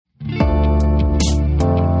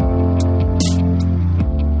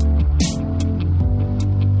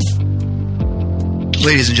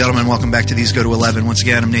Ladies and gentlemen, welcome back to These Go to 11. Once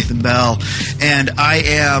again, I'm Nathan Bell, and I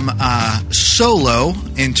am solo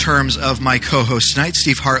in terms of my co-host tonight.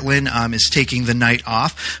 Steve Hartland is taking the night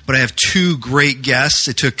off, but I have two great guests.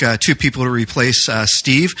 It took two people to replace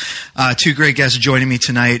Steve. Two great guests joining me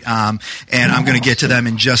tonight, and I'm going to get to them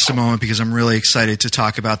in just a moment because I'm really excited to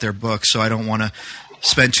talk about their book, so I don't want to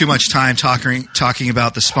spend too much time talking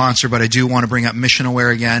about the sponsor, but I do want to bring up Mission Aware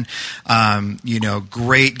again.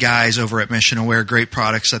 Great guys over at Mission Aware, great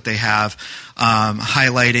products that they have,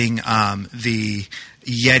 highlighting the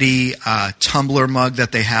Yeti tumbler mug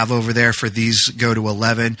that they have over there for These Go to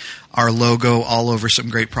 11. Our logo all over some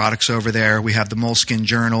great products over there. We have the Moleskine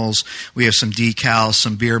journals. We have some decals,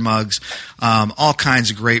 some beer mugs, all kinds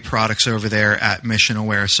of great products over there at Mission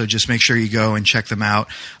Aware. So just make sure you go and check them out.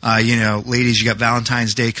 Ladies, you got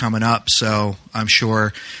Valentine's Day coming up, so I'm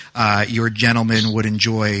sure your gentleman would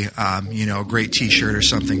enjoy, a great T-shirt or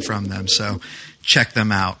something from them. So check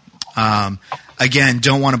them out. Again,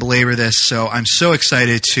 don't want to belabor this, so I'm so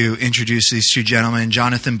excited to introduce these two gentlemen,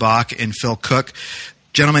 Jonathan Bach and Phil Cook.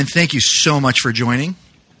 Gentlemen, thank you so much for joining.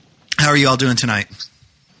 How are you all doing tonight?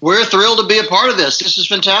 We're thrilled to be a part of this. This is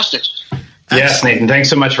fantastic. Yes, Nathan. Thanks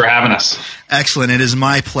so much for having us. Excellent. It is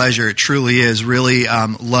my pleasure. It truly is. Really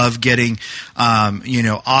love getting,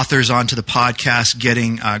 authors onto the podcast,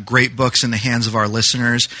 getting great books in the hands of our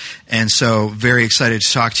listeners. And so very excited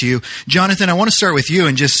to talk to you. Jonathan, I want to start with you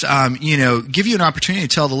and just, give you an opportunity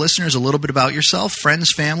to tell the listeners a little bit about yourself,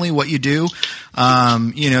 friends, family, what you do.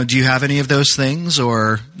 Do you have any of those things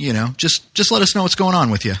or, just let us know what's going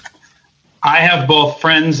on with you. I have both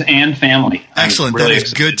friends and family. Excellent. Really that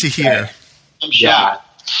is good to hear. Yeah.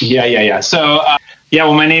 So,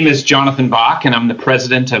 my name is Jonathan Bach, and I'm the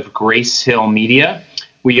president of Grace Hill Media.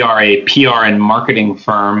 We are a PR and marketing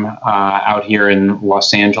firm out here in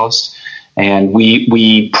Los Angeles, and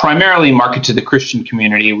we primarily market to the Christian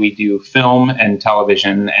community. We do film and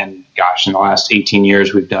television, and in the last 18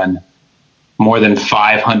 years, we've done more than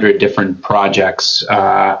 500 different projects.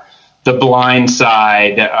 The Blind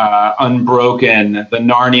Side, Unbroken, the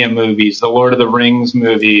Narnia movies, the Lord of the Rings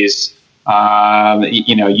movies,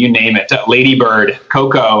 you name it. Lady Bird,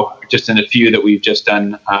 Coco, just in a few that we've just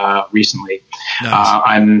done recently.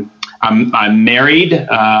 Nice. I'm married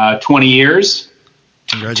 20 years.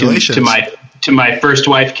 Congratulations to my first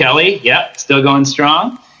wife Kelly. Yep, still going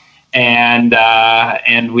strong.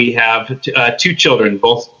 And we have two children,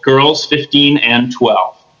 both girls, 15 and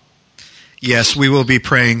 12. Yes, we will be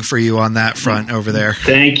praying for you on that front over there.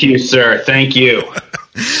 Thank you, sir. Thank you.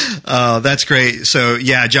 Oh, that's great. So,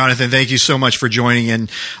 Jonathan, thank you so much for joining. And,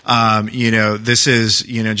 this is,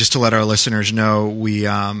 just to let our listeners know, we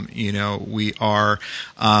are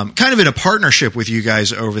kind of in a partnership with you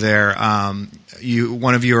guys over there.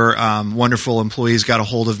 One of your wonderful employees got a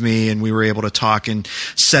hold of me, and we were able to talk and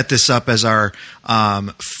set this up as our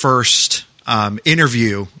first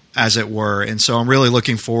interview, as it were. And so I'm really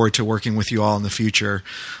looking forward to working with you all in the future.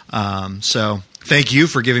 So thank you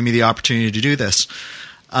for giving me the opportunity to do this.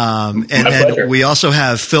 And then pleasure. We also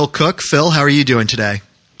have Phil Cook. Phil, how are you doing today?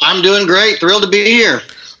 I'm doing great. Thrilled to be here.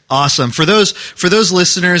 Awesome. For those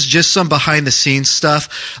listeners, just some behind the scenes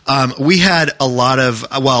stuff. We had a lot of,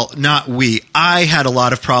 I had a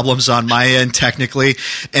lot of problems on my end technically.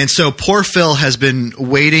 And so poor Phil has been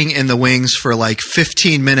waiting in the wings for like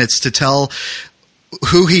 15 minutes to tell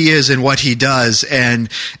who he is and what he does, and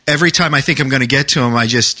every time I think I'm going to get to him, I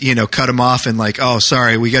just cut him off and oh,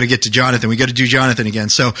 sorry, we got to get to Jonathan. We got to do Jonathan again.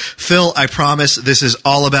 So Phil, I promise this is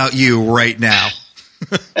all about you right now.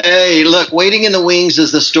 Hey, look, waiting in the wings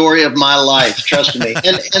is the story of my life. Trust me.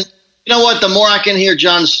 And you know what? The more I can hear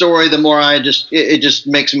John's story, the more it just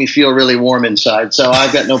makes me feel really warm inside. So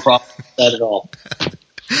I've got no problem with that at all.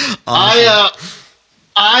 Awesome.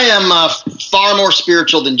 I am far more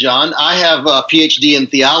spiritual than John. I have a PhD in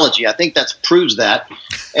theology. I think that proves that.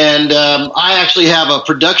 And I actually have a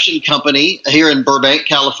production company here in Burbank,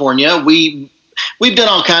 California. We've done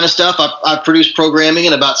all kind of stuff. I've produced programming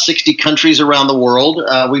in about 60 countries around the world.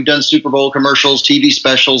 We've done Super Bowl commercials, TV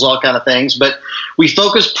specials, all kind of things. But we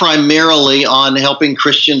focus primarily on helping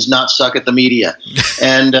Christians not suck at the media.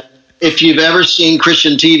 And if you've ever seen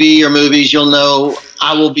Christian TV or movies, you'll know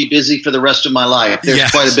I will be busy for the rest of my life. There's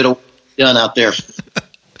quite a bit of work done out there.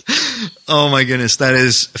 Oh my goodness, that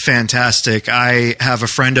is fantastic. I have a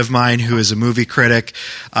friend of mine who is a movie critic.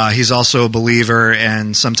 He's also a believer,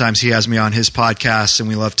 and sometimes he has me on his podcast, and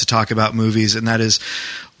we love to talk about movies, and that is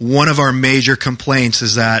one of our major complaints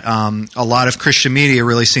is that a lot of Christian media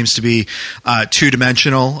really seems to be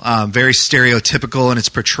two-dimensional, very stereotypical in its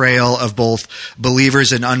portrayal of both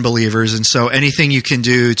believers and unbelievers. And so anything you can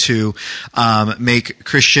do to make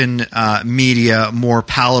Christian media more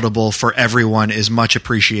palatable for everyone is much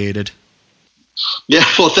appreciated. Yeah,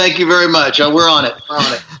 well, thank you very much. We're on it.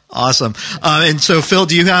 Awesome. And so, Phil,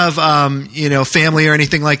 do you have family or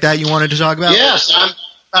anything like that you wanted to talk about? Yes, I'm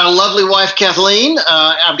a lovely wife, Kathleen.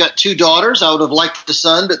 I've got 2 daughters. I would have liked a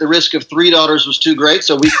son, but the risk of 3 daughters was too great,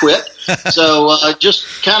 so we quit. So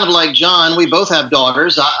just kind of like John, we both have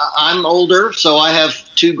daughters. I'm older, so I have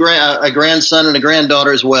a grandson and a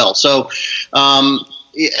granddaughter as well. So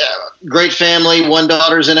great family. 1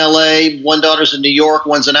 daughter's in LA, 1 daughter's in New York,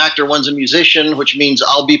 one's an actor, one's a musician, which means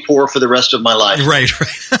I'll be poor for the rest of my life. Right.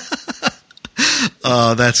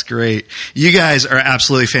 Oh, that's great. You guys are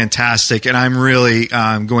absolutely fantastic, and I'm really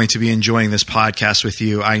going to be enjoying this podcast with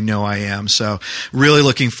you. I know I am. So really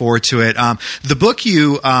looking forward to it. The book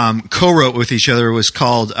you co-wrote with each other was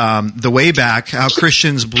called The Way Back, How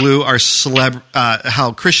Christians Blew Our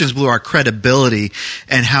Credibility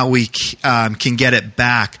and How We Can Get It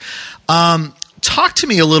Back. Talk to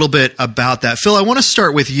me a little bit about that. Phil, I want to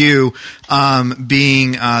start with you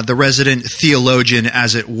being the resident theologian,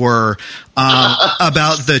 as it were,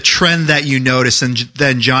 about the trend that you noticed. And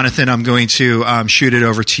then, Jonathan, I'm going to shoot it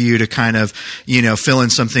over to you to kind of, fill in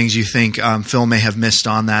some things you think Phil may have missed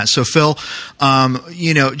on that. So, Phil,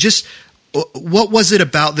 just what was it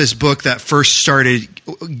about this book that first started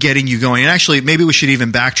getting you going? And actually, maybe we should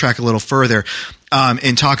even backtrack a little further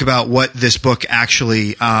and talk about what this book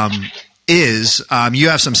actually is. You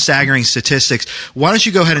have some staggering statistics. Why don't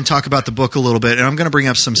you go ahead and talk about the book a little bit? And I'm going to bring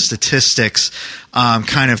up some statistics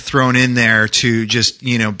kind of thrown in there to just,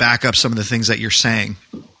 back up some of the things that you're saying.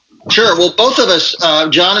 Sure. Well, both of us,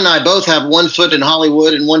 John and I both have 1 foot in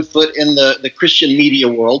Hollywood and 1 foot in the Christian media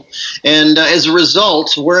world. And as a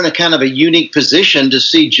result, we're in a kind of a unique position to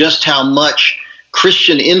see just how much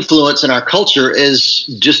Christian influence in our culture is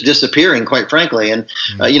just disappearing, quite frankly. And,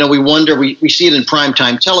 we wonder, we see it in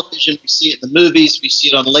primetime television, we see it in the movies, we see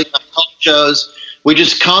it on late night talk shows. We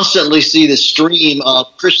just constantly see this stream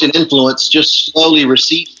of Christian influence just slowly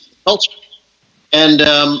recede from culture. And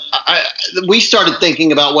we started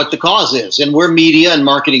thinking about what the cause is. And we're media and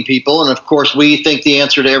marketing people. And, of course, we think the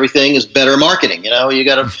answer to everything is better marketing.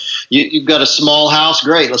 You've got a small house.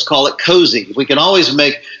 Great. Let's call it cozy. We can always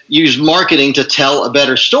use marketing to tell a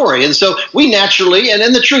better story. And so we naturally,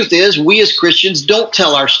 and the truth is, we as Christians don't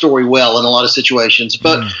tell our story well in a lot of situations.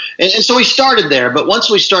 But and so we started there. But once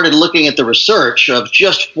we started looking at the research of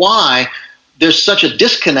just why there's such a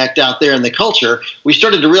disconnect out there in the culture, we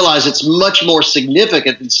started to realize it's much more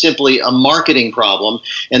significant than simply a marketing problem.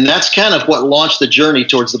 And that's kind of what launched the journey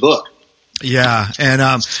towards the book. Yeah.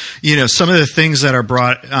 And, some of the things that are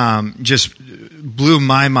brought just blew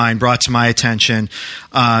my mind, brought to my attention.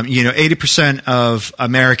 80% of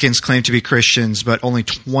Americans claim to be Christians, but only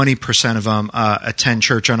 20% of them attend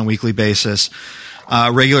church on a weekly basis.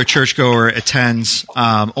 A regular churchgoer attends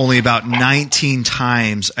only about 19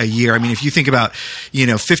 times a year. I mean, if you think about,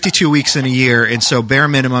 52 weeks in a year, and so bare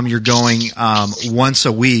minimum you're going once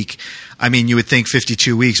a week. I mean, you would think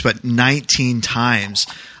 52 weeks, but 19 times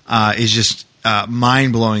is just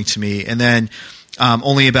mind-blowing to me. And then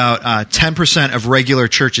only about 10% of regular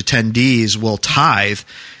church attendees will tithe,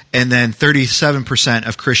 and then 37%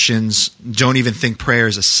 of Christians don't even think prayer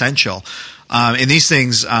is essential. And these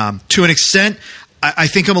things, to an extent, I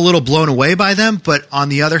think I'm a little blown away by them, but on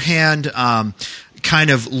the other hand,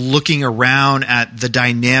 kind of looking around at the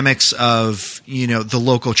dynamics of, the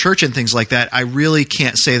local church and things like that, I really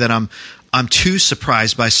can't say that I'm too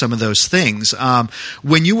surprised by some of those things.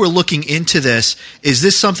 When you were looking into this, is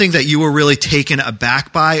this something that you were really taken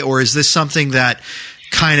aback by, or is this something that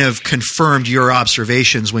kind of confirmed your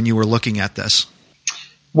observations when you were looking at this?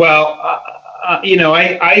 Well,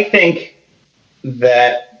 I think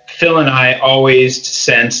that Phil and I always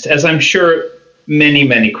sensed, as I'm sure many,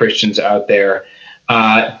 many Christians out there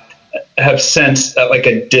have sensed, like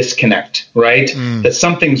a disconnect, right? That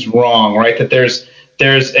something's wrong, right? That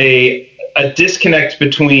there's a disconnect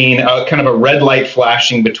between kind of a red light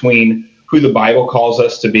flashing between who the Bible calls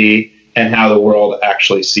us to be and how the world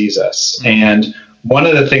actually sees us. And one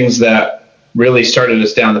of the things that really started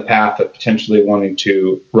us down the path of potentially wanting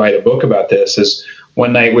to write a book about this is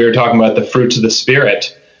one night we were talking about the fruits of the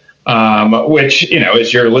Spirit, which,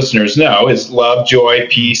 as your listeners know, is love, joy,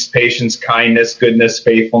 peace, patience, kindness, goodness,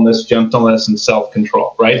 faithfulness, gentleness, and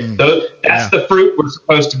self-control, right? That's the fruit we're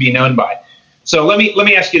supposed to be known by. So let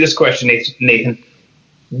me ask you this question, Nathan.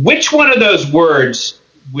 Which one of those words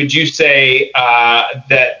would you say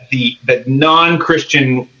that the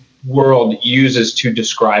non-Christian world uses to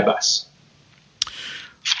describe us?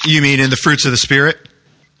 You mean in the fruits of the Spirit?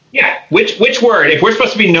 Yeah. Which word, if we're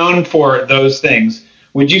supposed to be known for those things,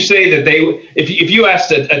 would you say that if you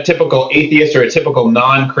asked a typical atheist or a typical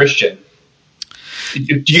non-Christian,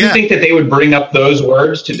 do you think that they would bring up those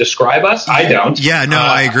words to describe us? I don't. Yeah, no,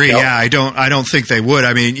 I agree. No. Yeah, I don't think they would.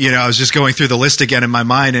 I mean, I was just going through the list again in my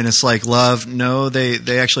mind, and it's like love. No,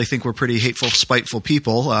 they actually think we're pretty hateful, spiteful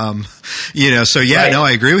people. So yeah, right. No,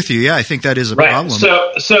 I agree with you. Yeah, I think that is a problem.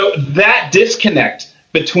 So that disconnect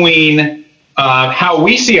between how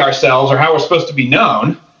we see ourselves or how we're supposed to be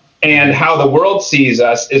known and how the world sees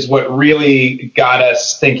us is what really got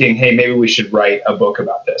us thinking, hey, maybe we should write a book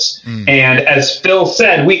about this. And as Phil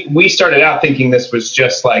said, we started out thinking this was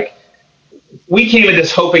just like, we came at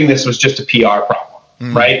this hoping this was just a PR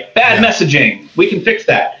problem, right? Bad messaging. We can fix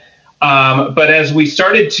that. But as we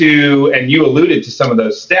started to, and you alluded to some of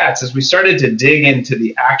those stats, as we started to dig into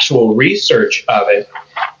the actual research of it,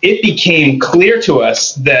 it became clear to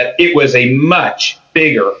us that it was a much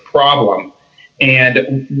bigger problem.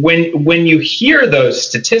 And when you hear those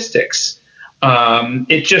statistics,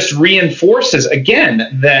 it just reinforces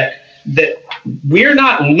again that we're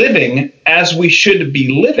not living as we should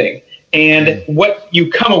be living. And what you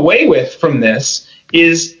come away with from this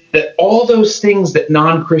is that all those things that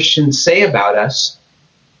non-Christians say about us,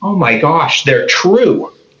 oh my gosh, they're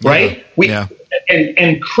true, right?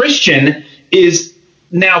 And Christian is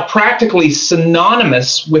now practically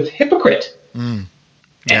synonymous with hypocrite.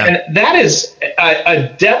 And that is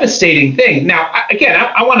a devastating thing. Now, again,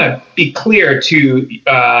 I want to be clear to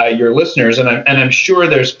your listeners, and I'm sure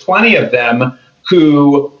there's plenty of them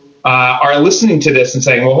who are listening to this and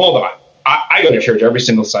saying, well, hold on. I go to church every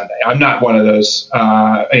single Sunday. I'm not one of those,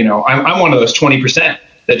 I'm one of those 20%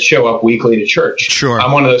 that show up weekly to church. Sure.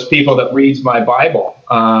 I'm one of those people that reads my Bible,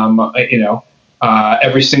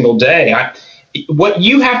 every single day. What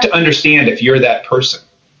you have to understand if you're that person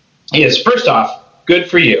is, first off, good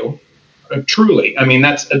for you. Truly. I mean,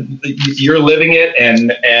 that's you're living it,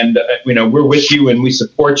 and we're with you and we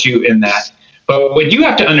support you in that. But what you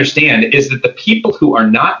have to understand is that the people who are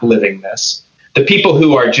not living this, the people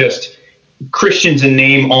who are just Christians in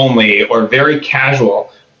name only or very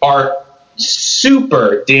casual, are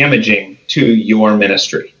super damaging to your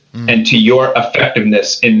ministry and to your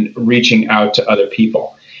effectiveness in reaching out to other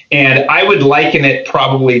people. And I would liken it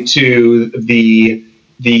probably to the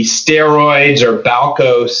steroids or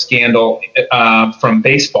Balco scandal from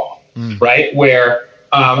baseball, right? Where,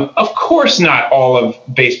 of course, not all of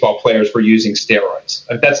baseball players were using steroids.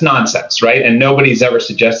 That's nonsense, right? And nobody's ever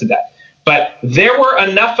suggested that. But there were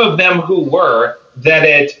enough of them who were that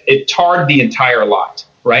it tarred the entire lot,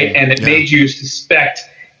 right? And it made you suspect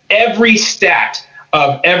every stat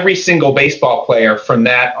of every single baseball player from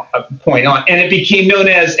that point on. And it became known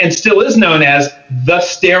as, and still is known as, the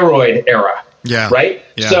steroid era. Yeah. Right?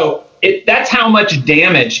 Yeah. So that's how much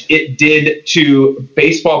damage it did to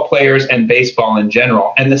baseball players and baseball in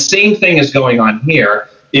general. And the same thing is going on here,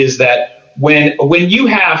 is that when you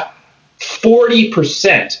have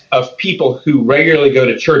 40% of people who regularly go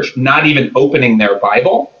to church not even opening their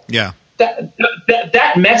Bible, that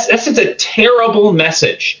sends a terrible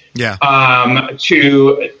message to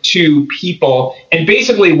people. And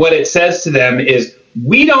basically what it says to them is,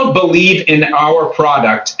 we don't believe in our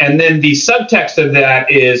product. And then the subtext of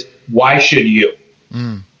that is, why should you?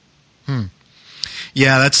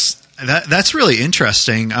 Yeah, that's really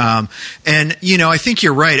interesting. And, I think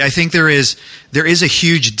you're right. I think there is a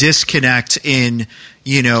huge disconnect in,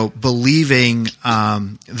 believing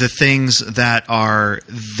the things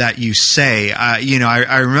that you say.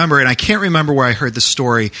 I remember, and I can't remember where I heard the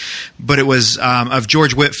story, but it was of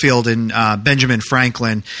George Whitefield and Benjamin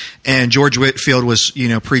Franklin. And George Whitefield was,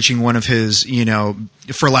 preaching one of his,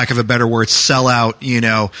 for lack of a better word,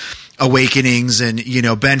 sellout, awakenings, and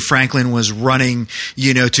Ben Franklin was running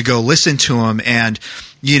to go listen to him, and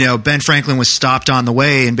Ben Franklin was stopped on the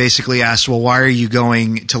way and basically asked, well, why are you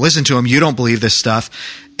going to listen to him? You don't believe this stuff.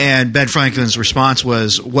 And Ben Franklin's response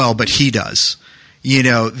was, well, but he does.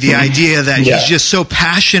 The idea that he's just so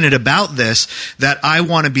passionate about this that I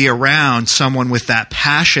want to be around someone with that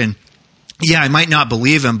passion. Yeah, I might not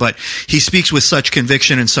believe him, but he speaks with such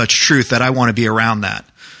conviction and such truth that I want to be around that.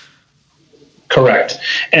 Correct.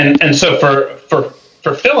 And so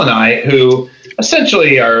for Phil and I, who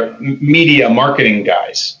essentially are media marketing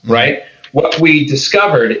guys, right? What we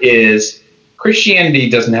discovered is Christianity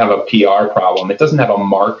doesn't have a PR problem. It doesn't have a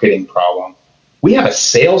marketing problem. We have a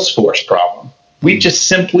sales force problem. We just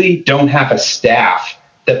simply don't have a staff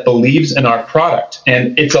that believes in our product.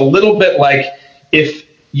 And it's a little bit like if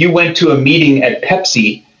you went to a meeting at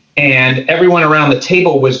Pepsi and everyone around the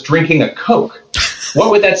table was drinking a Coke.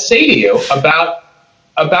 What would that say to you about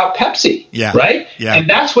Pepsi? Yeah. Right? Yeah. And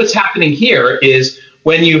that's what's happening here is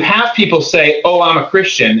when you have people say, oh, I'm a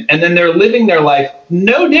Christian, and then they're living their life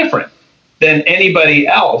no different than anybody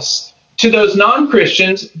else. To those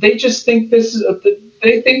non-Christians, they just think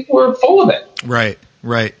they think we're full of it. Right,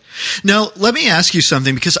 right. Now, let me ask you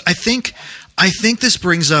something, because I think this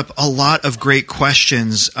brings up a lot of great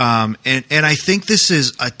questions, and I think this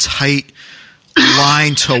is a tight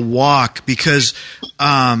line to walk, because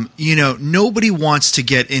nobody wants to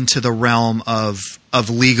get into the realm of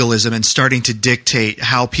legalism and starting to dictate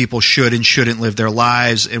how people should and shouldn't live their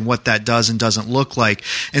lives and what that does and doesn't look like.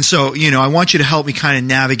 And so, I want you to help me kind of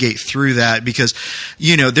navigate through that, because,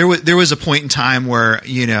 there was a point in time where,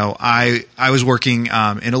 I was working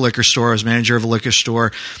in a liquor store. I was manager of a liquor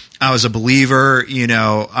store. I was a believer,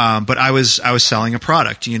 but I was selling a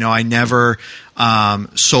product. I never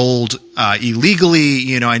sold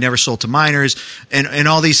illegally. I never sold to minors and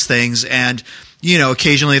all these things. And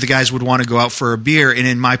occasionally the guys would want to go out for a beer. And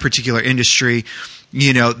in my particular industry,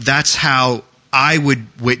 that's how I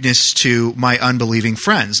would witness to my unbelieving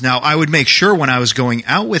friends. Now, I would make sure when I was going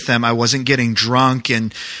out with them, I wasn't getting drunk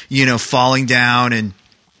and, falling down and,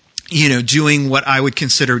 doing what I would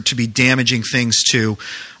consider to be damaging things to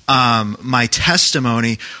my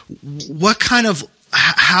testimony.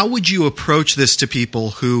 How would you approach this to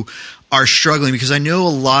people who are struggling? Because I know a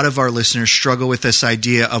lot of our listeners struggle with this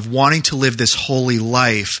idea of wanting to live this holy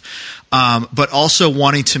life, but also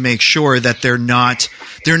wanting to make sure that they're not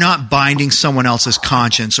binding someone else's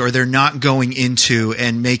conscience, or they're not going into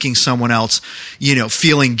and making someone else,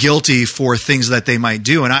 feeling guilty for things that they might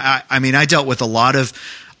do. And I dealt with a lot of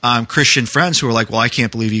Christian friends who were like, well, I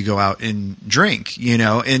can't believe you go out and drink,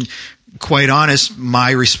 and quite honest,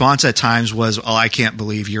 my response at times was, well, I can't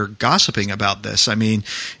believe you're gossiping about this. I mean,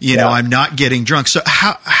 I'm not getting drunk. So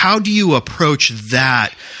how do you approach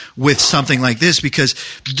that with something like this? Because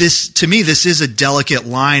to me, this is a delicate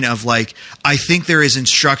line of like, I think there is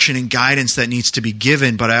instruction and guidance that needs to be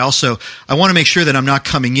given, but I want to make sure that I'm not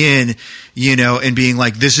coming in, and being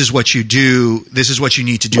like, this is what you do, this is what you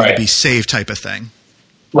need to do to be saved type of thing.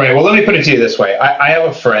 Right. Well, let me put it to you this way. I have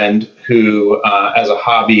a friend who, as a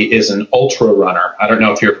hobby, is an ultra runner. I don't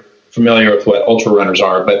know if you're familiar with what ultra runners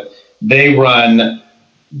are, but they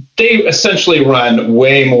essentially run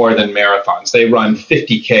way more than marathons. They run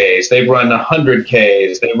 50Ks. They run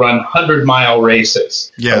 100Ks. They run 100-mile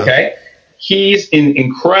races. Yeah. Okay. He's in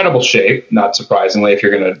incredible shape, not surprisingly, if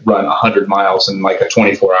you're going to run 100 miles in like a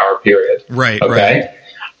 24-hour period. Right. Okay. Right.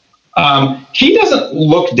 He doesn't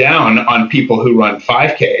look down on people who run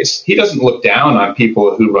 5Ks. He doesn't look down on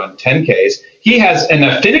people who run 10Ks. He has an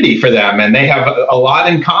affinity for them, and they have a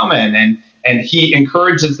lot in common. And he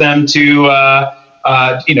encourages them to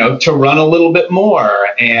run a little bit more.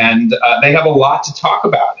 And they have a lot to talk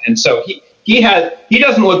about. And so he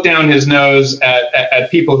doesn't look down his nose at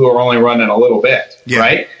people who are only running a little bit,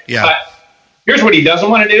 right? Yeah. But here's what he doesn't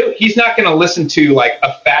want to do. He's not going to listen to like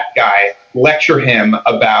a fat guy lecture him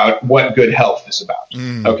about what good health is about.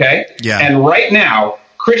 Okay? Yeah. And right now,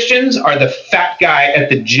 Christians are the fat guy at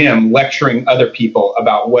the gym lecturing other people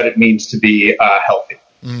about what it means to be healthy.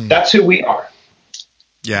 That's who we are.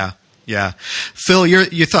 Yeah. Yeah. Phil, your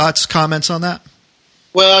thoughts, comments on that?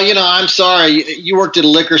 Well, I'm sorry. You worked at a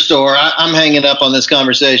liquor store. I'm hanging up on this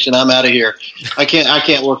conversation. I'm out of here. I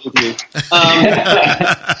can't work with you.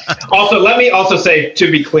 Also, let me also say, to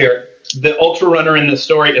be clear, the ultra runner in the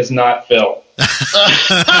story is not Phil.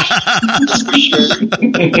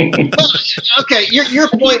 Okay, your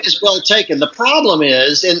point is well taken. The problem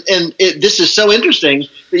is, this is so interesting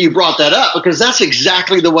that you brought that up, because that's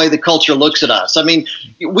exactly the way the culture looks at us. I mean,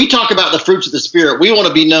 we talk about the fruits of the Spirit. We want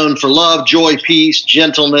to be known for love, joy, peace,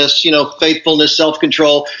 gentleness, faithfulness,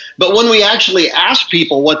 self-control. But when we actually ask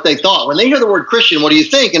people what they thought, when they hear the word Christian, what do you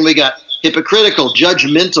think? And we got hypocritical,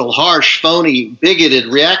 judgmental, harsh, phony, bigoted,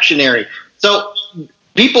 reactionary. So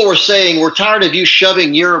people were saying, we're tired of you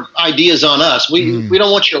shoving your ideas on us. We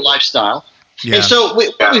don't want your lifestyle. Yeah. And so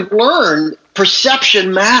we've learned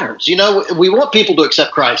perception matters. We want people to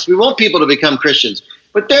accept Christ. We want people to become Christians.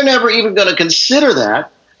 But they're never even going to consider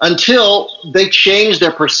that until they change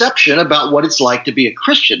their perception about what it's like to be a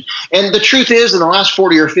Christian. And the truth is, in the last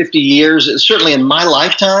 40 or 50 years, certainly in my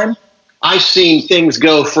lifetime, I've seen things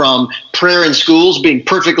go from prayer in schools being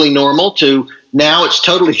perfectly normal to now it's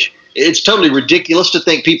totally ridiculous to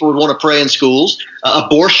think people would want to pray in schools.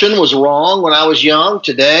 Abortion was wrong when I was young.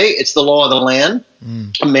 Today, it's the law of the land.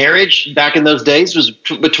 Marriage back in those days was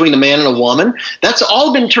between a man and a woman. That's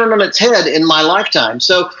all been turned on its head in my lifetime.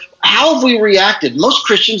 So how have we reacted? Most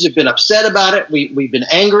Christians have been upset about it. We've been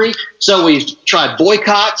angry. So we've tried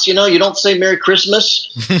boycotts. You don't say Merry Christmas.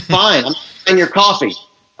 Fine. I'm buying your coffee.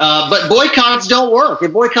 But boycotts don't work.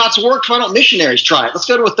 If boycotts work, why don't missionaries try it? Let's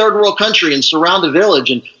go to a third world country and surround a village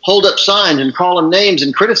and hold up signs and call them names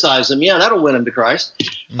and criticize them. Yeah, that'll win them to Christ.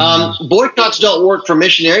 Boycotts don't work for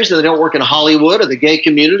missionaries, and they don't work in Hollywood or the gay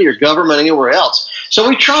community or government anywhere else. So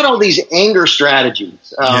we tried all these anger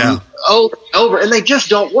strategies over, and they just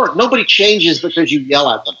don't work. Nobody changes because you yell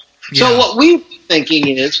at them. Yeah. So what we're thinking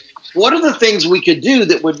is, what are the things we could do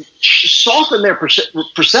that would soften their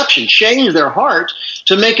perception, change their heart,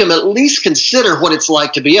 to make them at least consider what it's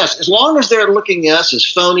like to be us? As long as they're looking at us as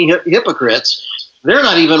phony hypocrites, they're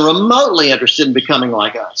not even remotely interested in becoming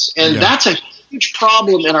like us. And that's a huge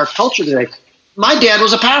problem in our culture today. My dad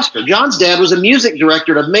was a pastor. John's dad was a music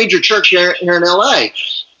director at a major church here in L.A.,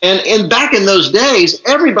 and back in those days,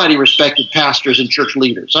 everybody respected pastors and church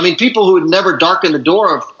leaders. I mean, people who had never darkened the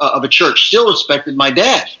door of a church still respected my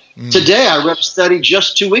dad. Today, I read a study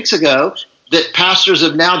just 2 weeks ago that pastors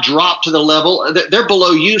have now dropped to the level that they're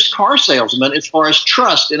below used car salesmen as far as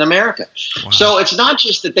trust in America. Wow. So it's not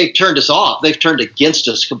just that they've turned us off; they've turned against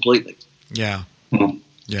us completely. Yeah,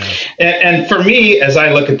 yeah. And for me, as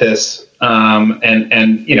I look at this,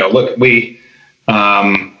 look, we.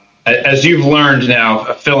 As you've learned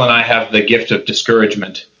now, Phil and I have the gift of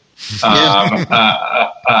discouragement. But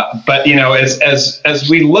as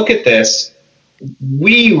we look at this,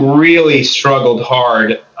 we really struggled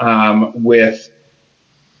hard with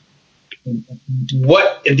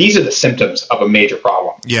these are the symptoms of a major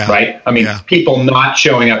problem, right? I mean, people not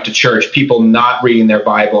showing up to church, people not reading their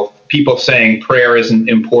Bible, people saying prayer isn't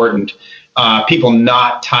important, people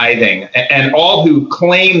not tithing, and all who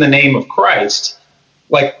claim the name of Christ.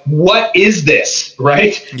 Like, what is this,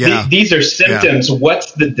 right? Yeah. These are symptoms. Yeah.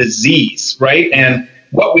 What's the disease, right? And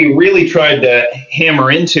what we really tried to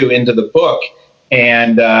hammer into the book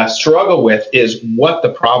and struggle with is what the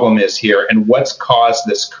problem is here and what's caused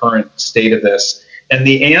this current state of this. And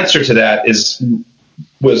the answer to that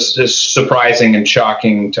was just surprising and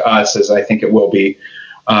shocking to us, as I think it will be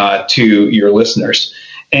to your listeners.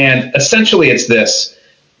 And essentially, it's this: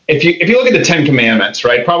 if you look at the Ten Commandments,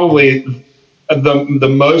 right? Probably the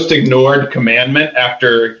most ignored commandment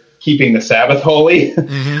after keeping the Sabbath holy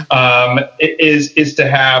is to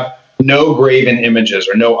have no graven images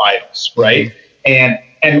or no idols, right?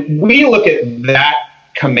 And we look at that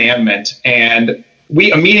commandment and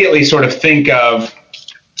we immediately sort of think of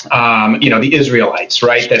the Israelites,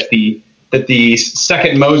 right? That the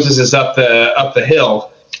second Moses is up the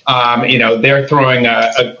hill, they're throwing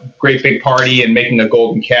a great big party and making a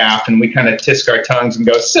golden calf, and we kind of tisk our tongues and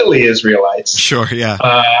go, silly Israelites. Sure, yeah.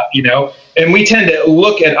 And we tend to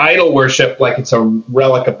look at idol worship like it's a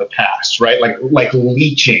relic of the past, right? Like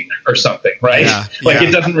leeching or something, right? Yeah,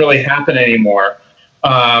 it doesn't really happen anymore.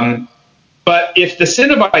 But if the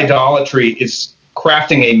sin of idolatry is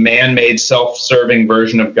crafting a man-made, self-serving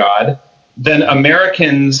version of God, then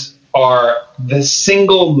Americans are the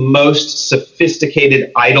single most sophisticated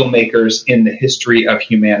idol makers in the history of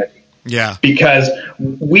humanity. Yeah. Because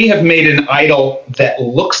we have made an idol that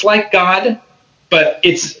looks like God, but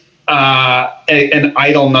it's an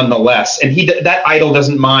idol nonetheless. And that idol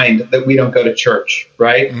doesn't mind that we don't go to church,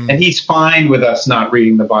 right? And he's fine with us not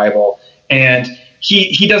reading the Bible. And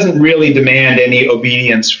he doesn't really demand any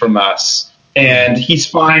obedience from us. And he's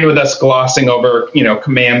fine with us glossing over,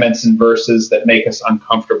 commandments and verses that make us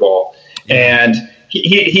uncomfortable. And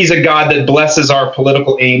he's a God that blesses our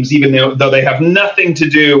political aims, even though they have nothing to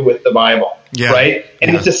do with the Bible, right?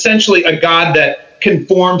 And it's essentially a God that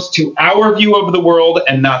conforms to our view of the world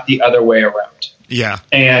and not the other way around. Yeah.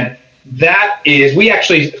 And that is, we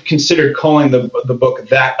actually considered calling the book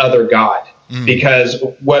That Other God, because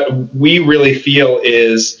what we really feel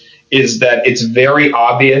is that it's very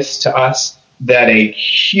obvious to us that a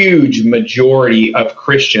huge majority of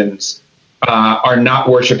Christians are not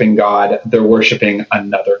worshiping God; they're worshiping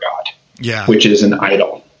another God, which is an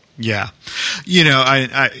idol. Yeah,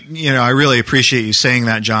 I really appreciate you saying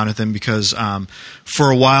that, Jonathan, because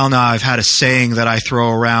for a while now I've had a saying that I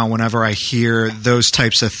throw around whenever I hear those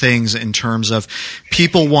types of things, in terms of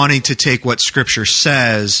people wanting to take what Scripture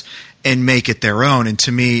says and make it their own. And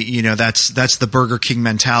to me, that's the Burger King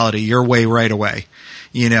mentality: your way, right away.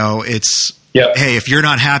 It's. Yep. Hey, if you're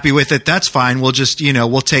not happy with it, that's fine. We'll just,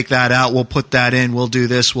 we'll take that out. We'll put that in. We'll do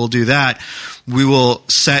this. We'll do that. We will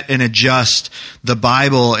set and adjust the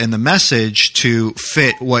Bible and the message to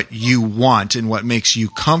fit what you want and what makes you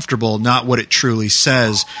comfortable, not what it truly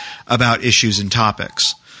says about issues and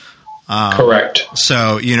topics. Correct.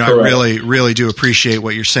 So, Correct. I really, really do appreciate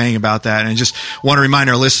what you're saying about that. And I just want to remind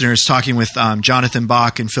our listeners, talking with Jonathan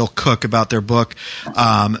Bach and Phil Cook about their book,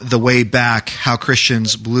 The Way Back, How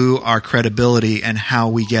Christians Blew Our Credibility and How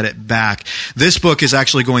We Get It Back. This book is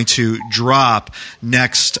actually going to drop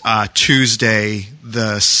next Tuesday,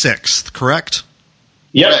 the 6th, correct?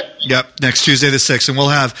 Yep. Next Tuesday the 6th, and we'll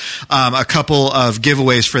have a couple of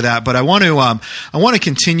giveaways for that. But I want to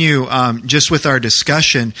continue just with our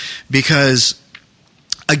discussion, because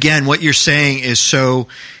again, what you're saying is so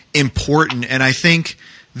important, and I think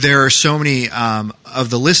there are so many of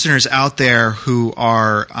the listeners out there who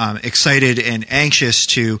are excited and anxious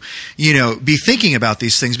to, be thinking about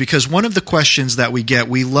these things, because one of the questions that we get,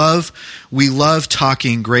 we love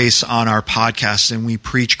talking grace on our podcast, and we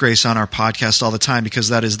preach grace on our podcast all the time because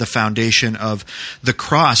that is the foundation of the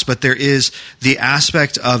cross. But there is the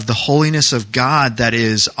aspect of the holiness of God that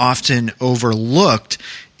is often overlooked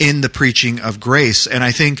in the preaching of grace. And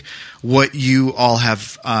I think what you all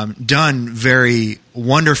have done very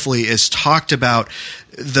wonderfully is talked about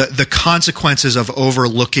the consequences of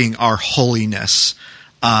overlooking our holiness.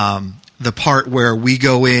 The part where we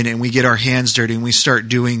go in and we get our hands dirty and we start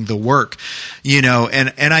doing the work,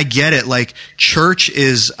 and I get it. Like, church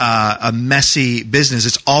is a messy business.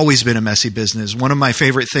 It's always been a messy business. One of my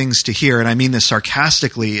favorite things to hear, and I mean this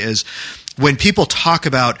sarcastically, is when people talk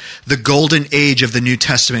about the golden age of the New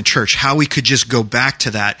Testament church, how we could just go back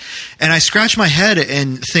to that. And I scratch my head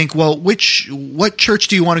and think, well, what church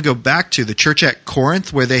do you want to go back to? The church at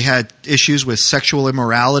Corinth, where they had issues with sexual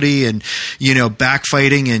immorality and,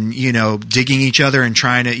 backfighting and, digging each other and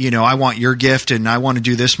trying to, I want your gift and I want to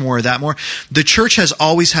do this more or that more. The church has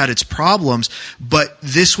always had its problems, but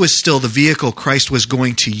this was still the vehicle Christ was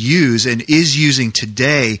going to use and is using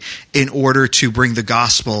today in order to bring the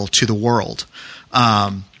gospel to the world.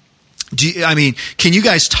 Can you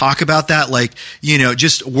guys talk about that? Like,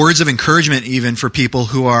 just words of encouragement, even for people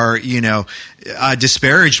who are,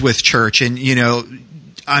 disparaged with church. And,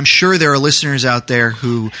 I'm sure there are listeners out there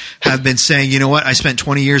who have been saying, I spent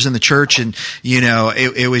 20 years in the church and,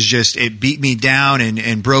 it beat me down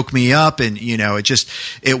and broke me up. And,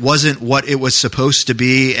 it wasn't what it was supposed to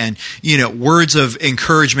be. And, words of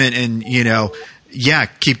encouragement and,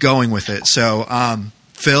 keep going with it. So,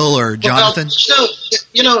 Phil or Jonathan?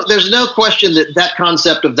 There's no question that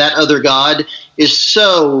concept of that other God is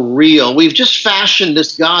so real. We've just fashioned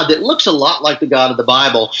this God that looks a lot like the God of the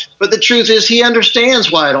Bible. But the truth is, he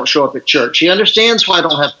understands why I don't show up at church. He understands why I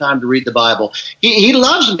don't have time to read the Bible. He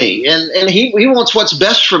loves me, and he wants what's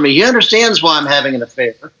best for me. He understands why I'm having an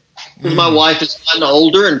affair. Because my wife has gotten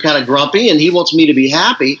older and kind of grumpy, and he wants me to be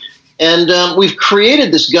happy. And we've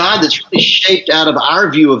created this God that's really shaped out of our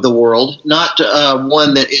view of the world, not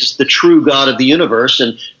one that is the true God of the universe.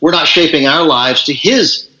 And we're not shaping our lives to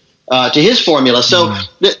his formula. So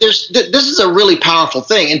this is a really powerful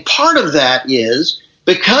thing. And part of that is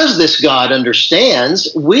because this God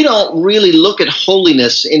understands, we don't really look at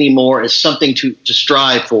holiness anymore as something to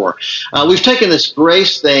strive for. We've taken this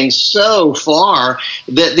grace thing so far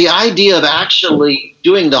that the idea of actually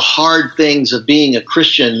doing the hard things of being a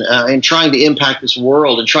Christian and trying to impact this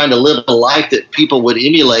world and trying to live a life that people would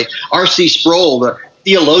emulate. R.C. Sproul, the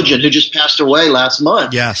theologian who just passed away last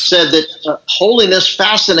month, said that holiness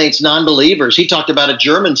fascinates non-believers. He talked about a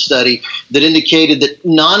German study that indicated that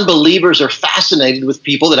non-believers are fascinated with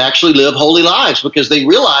people that actually live holy lives because they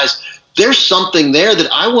realize there's something there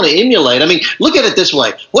that I want to emulate. I mean, look at it this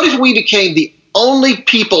way. What if we became the only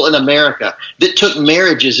people in America that took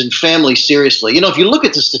marriages and families seriously? If you look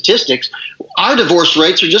at the statistics, our divorce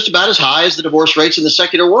rates are just about as high as the divorce rates in the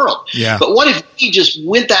secular world. Yeah. But what if we just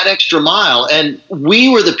went that extra mile and we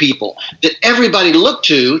were the people that everybody looked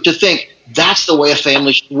to think that's the way a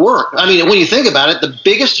family should work? I mean, when you think about it, the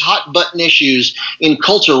biggest hot button issues in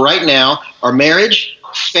culture right now are marriage,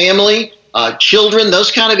 family, children,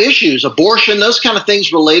 those kind of issues, abortion, those kind of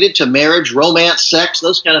things related to marriage, romance, sex,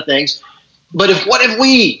 those kind of things. But what if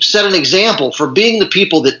we set an example for being the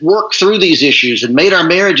people that work through these issues and made our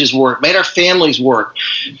marriages work, made our families work?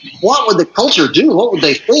 What would the culture do? What would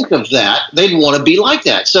they think of that? They'd want to be like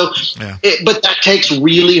that. So, but that takes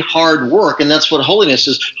really hard work, and that's what holiness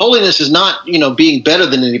is. Holiness is not, being better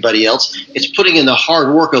than anybody else. It's putting in the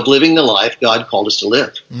hard work of living the life God called us to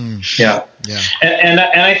live. Yeah. And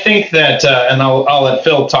I think that, and I'll let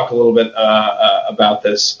Phil talk a little bit about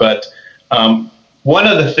this, but one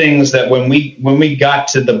of the things that when we got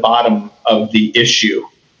to the bottom of the issue,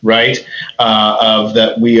 right, of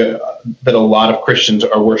that a lot of Christians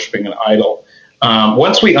are worshiping an idol,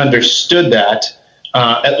 once we understood that,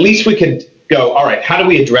 at least we could go, all right, how do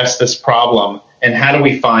we address this problem and how do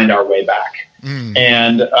we find our way back?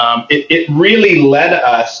 And it really led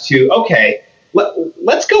us to, okay,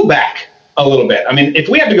 let's go back a little bit. I mean, if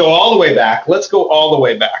we have to go all the way back, let's go all the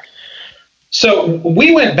way back. So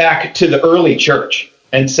we went back to the early church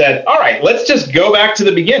and said, all right, let's just go back to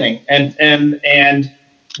the beginning and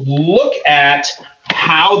look at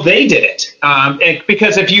how they did it.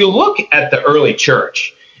 Because if you look at the early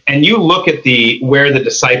church and you look at where the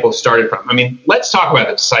disciples started from, I mean, let's talk about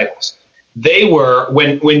the disciples. They were,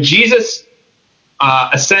 when Jesus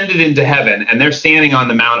ascended into heaven and they're standing on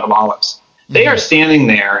the Mount of Olives, they are standing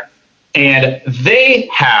there and they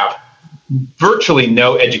have virtually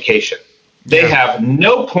no education. They have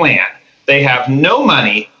no plan. They have no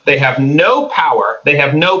money. They have no power. They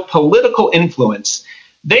have no political influence.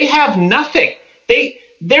 They have nothing. They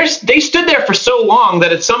stood there for so long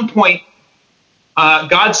that at some point,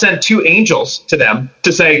 God sent 2 angels to them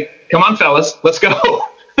to say, come on, fellas, let's go.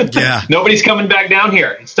 Yeah. Nobody's coming back down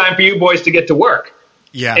here. It's time for you boys to get to work.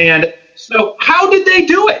 Yeah. And so how did they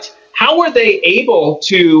do it? How were they able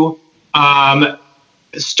to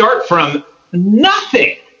start from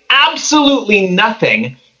nothing, absolutely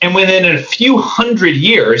nothing, and within a few hundred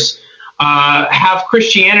years have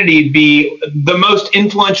Christianity be the most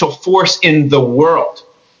influential force in the world?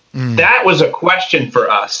 That was a question for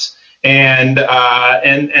us. And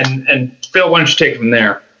Phil, why don't you take it from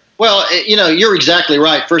there? Well, you're exactly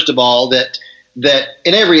right. First of all, that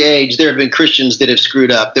in every age there have been Christians that have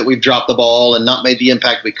screwed up, that we've dropped the ball and not made the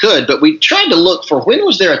impact we could. But we tried to look for when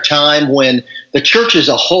was there a time when the church as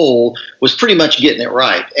a whole was pretty much getting it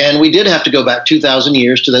right. And we did have to go back 2,000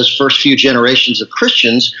 years to those first few generations of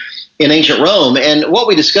Christians in ancient Rome. And what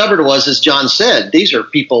we discovered was, as John said, these are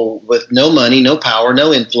people with no money, no power,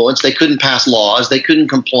 no influence. They couldn't pass laws. They couldn't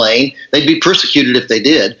complain. They'd be persecuted if they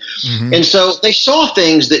did. And so they saw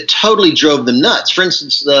things that totally drove them nuts. For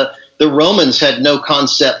instance, the Romans had no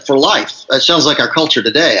concept for life. It sounds like our culture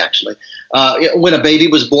today, actually. When a baby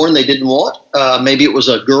was born they didn't want, maybe it was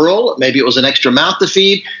a girl, maybe it was an extra mouth to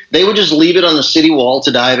feed, they would just leave it on the city wall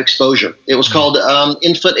to die of exposure. It was called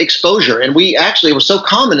infant exposure. And it was so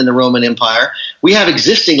common in the Roman Empire, we have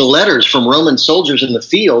existing letters from Roman soldiers in the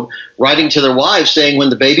field writing to their wives saying, when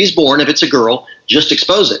the baby's born, if it's a girl, just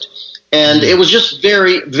expose it. And it was just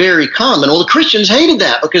very, very common. Well, the Christians hated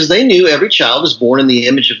that because they knew every child was born in the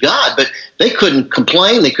image of God, but they couldn't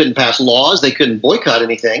complain, they couldn't pass laws, they couldn't boycott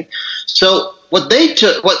anything. So what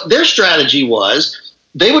their strategy was,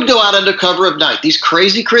 they would go out under cover of night. These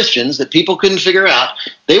crazy Christians that people couldn't figure out,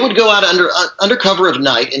 they would go out under cover of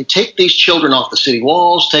night and take these children off the city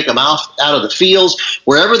walls, take them out of the fields,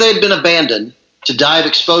 wherever they'd been abandoned to die of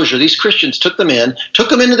exposure. These Christians took them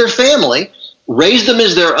into their family, raised them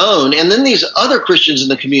as their own, and then these other Christians in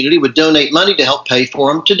the community would donate money to help pay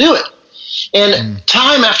for them to do it. And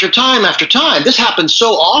time after time after time, this happened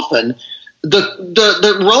so often,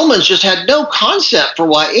 the Romans just had no concept for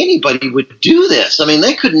why anybody would do this. I mean,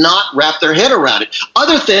 they could not wrap their head around it.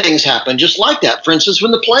 Other things happened just like that. For instance,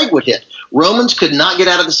 when the plague would hit, Romans could not get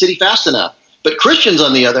out of the city fast enough. But Christians,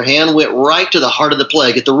 on the other hand, went right to the heart of the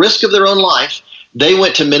plague. At the risk of their own life, they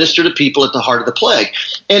went to minister to people at the heart of the plague.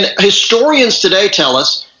 And historians today tell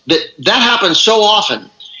us that happened so often,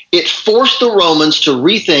 it forced the Romans to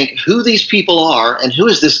rethink who these people are and who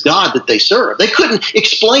is this God that they serve. They couldn't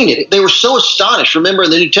explain it. They were so astonished. Remember in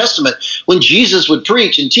the New Testament, when Jesus would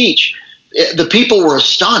preach and teach, the people were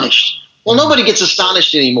astonished. Well, nobody gets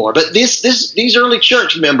astonished anymore. But these early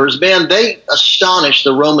church members, man, they astonished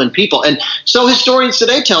the Roman people. And so historians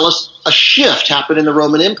today tell us a shift happened in the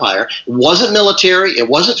Roman Empire. It wasn't military, it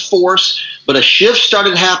wasn't force, but a shift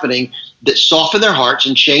started happening that softened their hearts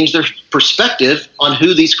and changed their perspective on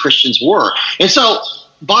who these Christians were. And so,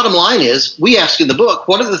 bottom line is, we ask in the book,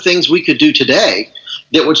 what are the things we could do today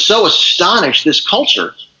that would so astonish this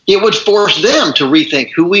culture? It would force them to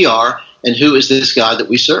rethink who we are and who is this God that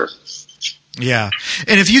we serve. Yeah.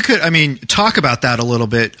 And if you could, talk about that a little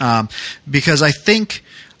bit, because I think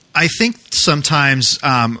sometimes,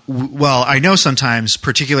 I know sometimes,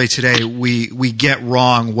 particularly today, we get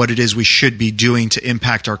wrong what it is we should be doing to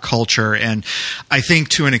impact our culture. And I think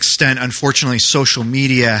to an extent, unfortunately, social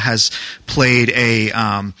media has played a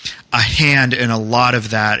hand in a lot of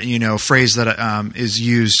that, phrase that is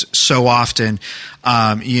used so often.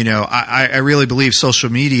 I really believe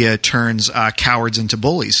social media turns cowards into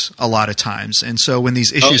bullies a lot of times. And so when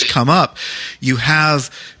these issues come up, you have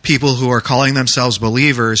people who are calling themselves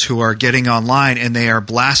believers who are getting online and they are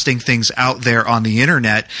blasting things out there on the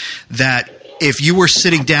internet that if you were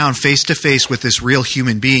sitting down face to face with this real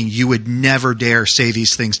human being, you would never dare say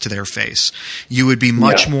these things to their face. You would be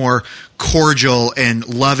much more cordial and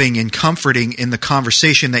loving and comforting in the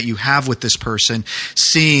conversation that you have with this person,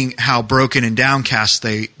 seeing how broken and downcast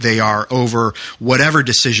they are over whatever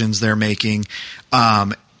decisions they're making.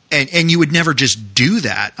 And you would never just do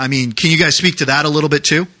that. I mean, can you guys speak to that a little bit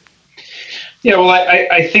too? Yeah, well,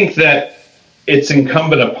 I think that it's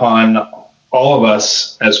incumbent upon all of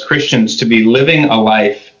us as Christians to be living a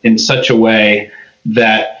life in such a way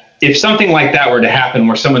that if something like that were to happen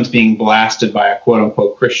where someone's being blasted by a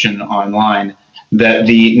quote-unquote Christian online, that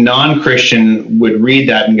the non-Christian would read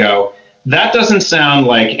that and go, that doesn't sound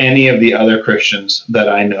like any of the other Christians that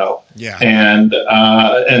I know. Yeah. And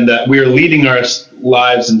that we're leading our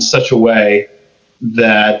lives in such a way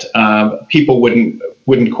that people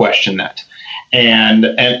wouldn't question that. And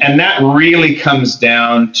that really comes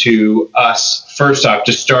down to us, first off,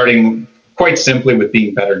 just starting quite simply with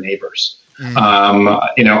being better neighbors.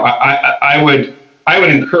 I would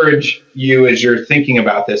encourage you as you're thinking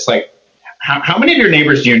about this, like how many of your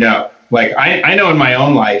neighbors do you know? Like I know in my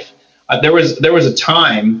own life, there was a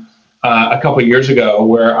time a couple of years ago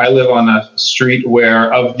where I live on a street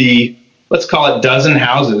where of the, let's call it dozen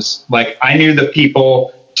houses, like I knew the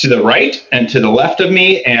people to the right and to the left of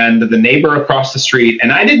me and the neighbor across the street.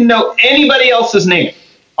 And I didn't know anybody else's name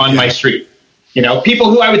on my street. You know, people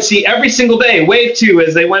who I would see every single day, wave to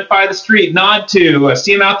as they went by the street, nod to,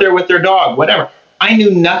 see them out there with their dog, whatever. I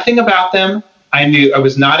knew nothing about them. I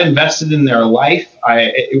was not invested in their life.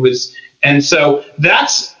 And so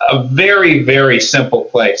that's a very, very simple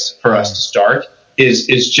place for us to start.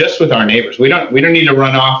 Is just with our neighbors. We don't need to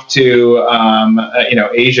run off to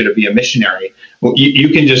Asia to be a missionary. You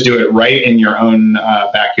can just do it right in your own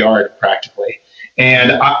backyard, practically.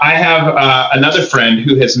 And I have another friend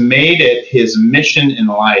who has made it his mission in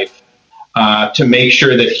life to make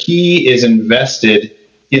sure that he is invested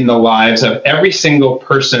in the lives of every single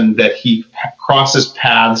person that he crosses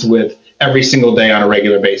paths with every single day on a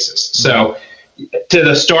regular basis. So to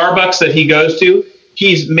the Starbucks that he goes to,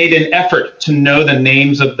 he's made an effort to know the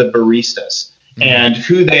names of the baristas and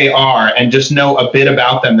who they are and just know a bit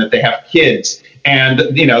about them, that they have kids. And,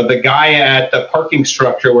 the guy at the parking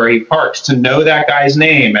structure where he parks, to know that guy's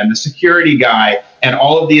name, and the security guy and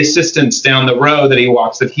all of the assistants down the row that he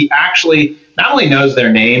walks, that he actually not only knows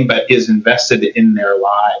their name, but is invested in their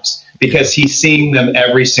lives because he's seeing them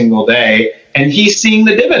every single day and he's seeing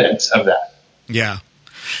the dividends of that. Yeah.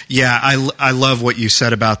 Yeah, I love what you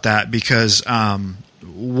said about that because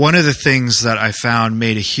one of the things that I found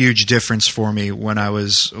made a huge difference for me when I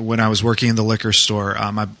was working in the liquor store.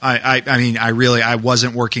 I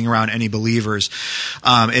wasn't working around any believers,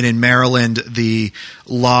 and in Maryland, the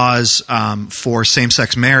laws for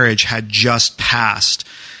same-sex marriage had just passed.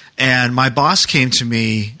 And my boss came to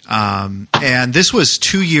me, and this was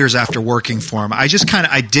 2 years after working for him.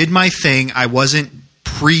 I did my thing. I wasn't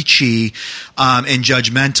preachy and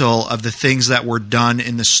judgmental of the things that were done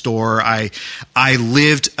in the store. I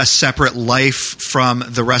lived a separate life from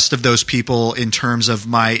the rest of those people in terms of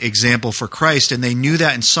my example for Christ, and they knew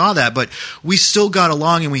that and saw that, but we still got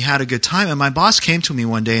along and we had a good time. And my boss came to me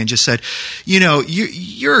one day and just said,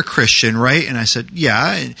 you're a Christian, right? And I said,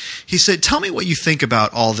 yeah. And he said, tell me what you think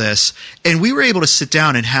about all this. And we were able to sit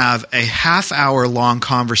down and have a half-hour long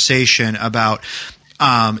conversation about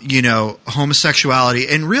homosexuality.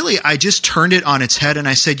 And really, I just turned it on its head and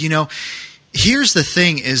I said, here's the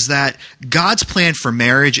thing is that God's plan for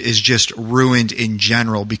marriage is just ruined in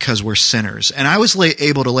general because we're sinners. And I was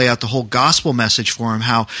able to lay out the whole gospel message for him,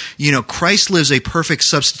 how, Christ lives a perfect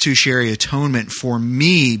substitutionary atonement for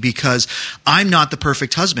me because I'm not the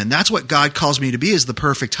perfect husband. That's what God calls me to be, is the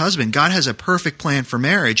perfect husband. God has a perfect plan for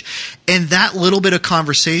marriage. And that little bit of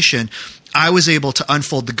conversation, I was able to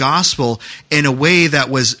unfold the gospel in a way that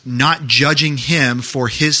was not judging him for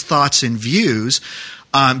his thoughts and views,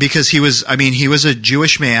 because he was a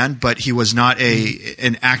Jewish man, but he was not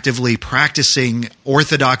an actively practicing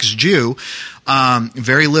Orthodox Jew,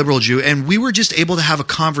 very liberal Jew. And we were just able to have a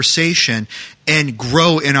conversation and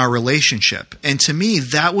grow in our relationship. And to me,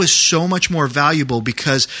 that was so much more valuable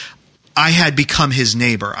because I had become his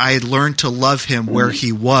neighbor. I had learned to love him where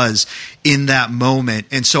he was in that moment.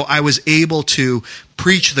 And so I was able to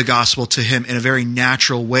preach the gospel to him in a very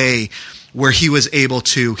natural way where he was able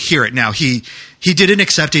to hear it. Now, he didn't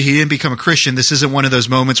accept it. He didn't become a Christian. This isn't one of those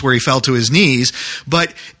moments where he fell to his knees,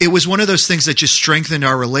 but it was one of those things that just strengthened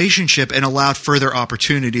our relationship and allowed further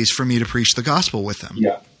opportunities for me to preach the gospel with him.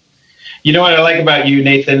 Yeah. You know what I like about you,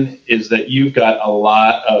 Nathan, is that you've got a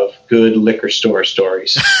lot of good liquor store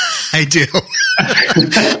stories. I do.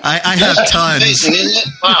 I have tons. Amazing, isn't it?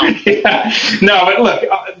 Wow. Yeah. No, but look,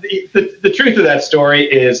 the truth of that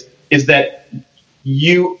story is that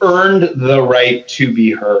you earned the right to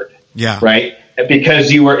be heard. Yeah. Right?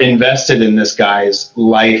 Because you were invested in this guy's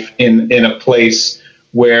life in a place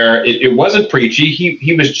where it wasn't preachy.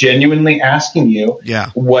 He was genuinely asking you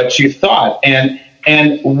what you thought. And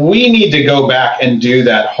we need to go back and do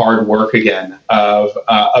that hard work again of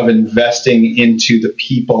investing into the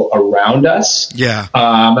people around us. Yeah.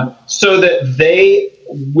 So that they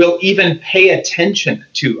will even pay attention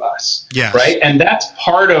to us. Yes. Right. And that's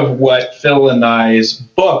part of what Phil and I's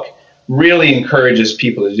book really encourages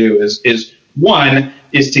people to do is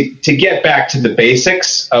to get back to the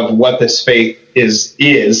basics of what this faith is.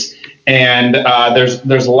 And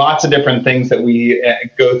there's lots of different things that we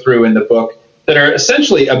go through in the book that are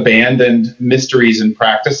essentially abandoned mysteries and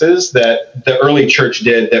practices that the early church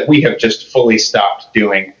did that we have just fully stopped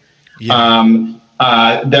doing,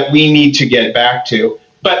 that we need to get back to.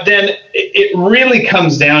 But then it really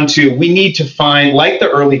comes down to, we need to find, like the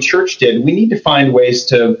early church did, we need to find ways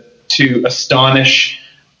to astonish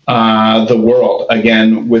the world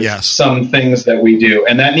again with some things that we do.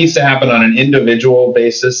 And that needs to happen on an individual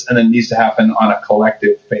basis, and it needs to happen on a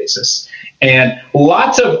collective basis. And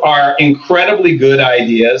lots of our incredibly good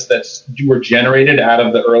ideas that were generated out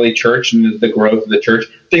of the early church and the growth of the church,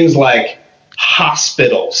 things like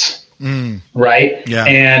hospitals, right? Yeah.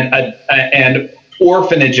 And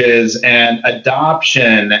orphanages and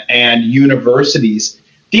adoption and universities.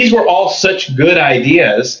 These were all such good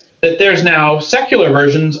ideas that there's now secular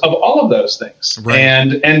versions of all of those things. Right.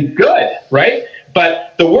 And good, right?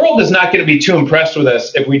 But the world is not going to be too impressed with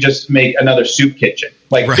us if we just make another soup kitchen.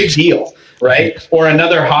 Big deal, right? Or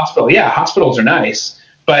another hospital. Yeah, hospitals are nice,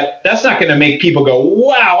 but that's not going to make people go,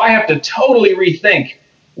 wow, I have to totally rethink,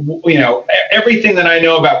 everything that I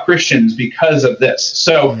know about Christians because of this.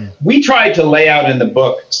 So we tried to lay out in the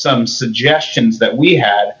book some suggestions that we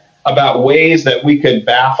had about ways that we could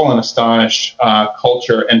baffle and astonish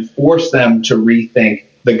culture and force them to rethink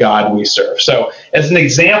the God we serve. So as an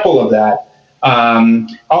example of that,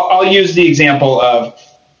 I'll use the example of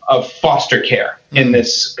foster care in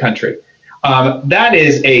this country. That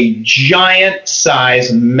is a giant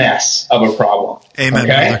size mess of a problem. Amen.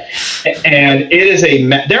 Okay? And it is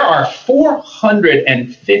there are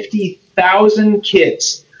 450,000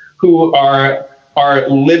 kids who are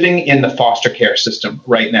living in the foster care system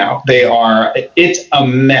right now. It's a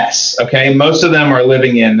mess. Okay. Most of them are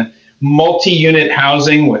living in multi-unit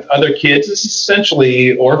housing with other kids. It's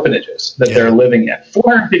essentially orphanages that they're living in.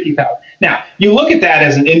 450,000. Now, you look at that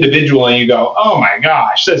as an individual and you go, oh my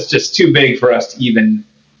gosh, that's just too big for us to even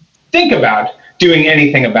think about doing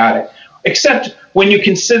anything about it. Except when you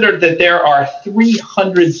consider that there are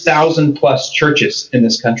 300,000 plus churches in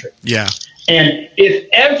this country. Yeah. And if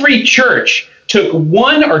every church took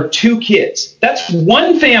one or two kids, that's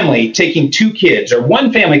one family taking two kids or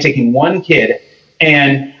one family taking one kid,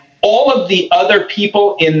 and all of the other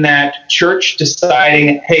people in that church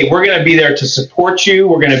deciding, hey, we're going to be there to support you.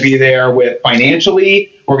 We're going to be there with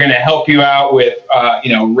financially. We're going to help you out with,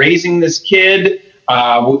 raising this kid.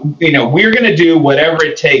 We're going to do whatever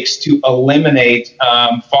it takes to eliminate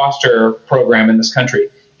foster program in this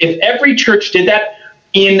country. If every church did that,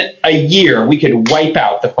 in a year, we could wipe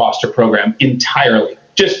out the foster program entirely.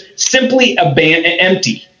 Just simply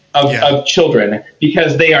empty of children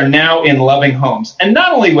because they are now in loving homes. And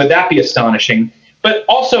not only would that be astonishing, but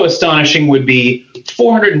also astonishing would be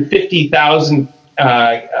 450,000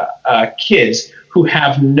 kids who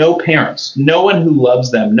have no parents, no one who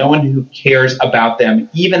loves them, no one who cares about them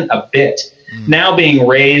even a bit, now being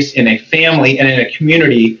raised in a family and in a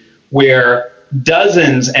community where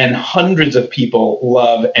dozens and hundreds of people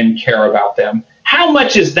love and care about them. How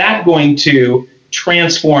much is that going to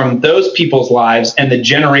transform those people's lives and the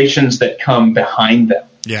generations that come behind them?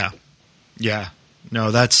 Yeah.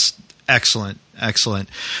 No, that's excellent. Excellent.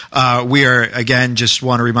 We are, again, just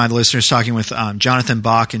want to remind the listeners, talking with Jonathan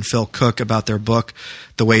Bach and Phil Cook about their book,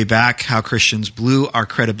 The Way Back, How Christians Blew Our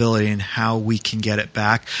Credibility and How We Can Get It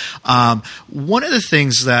Back. One of the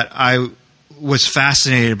things that I was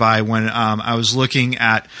fascinated by when I was looking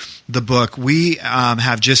at the book, we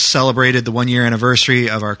have just celebrated the 1-year anniversary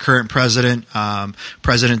of our current president,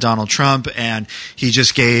 President Donald Trump, and he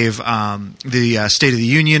just gave the State of the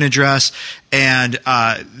Union address, and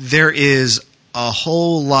there is a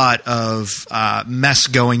whole lot of mess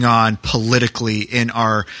going on politically in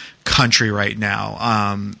our country right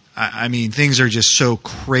now. I mean, things are just so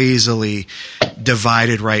crazily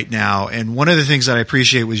divided right now. And one of the things that I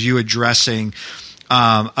appreciate was you addressing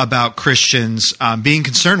about Christians being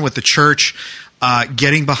concerned with the church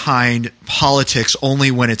getting behind politics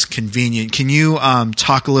only when it's convenient. Can you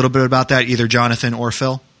talk a little bit about that, either Jonathan or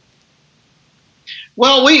Phil?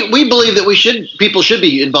 Well, we believe that people should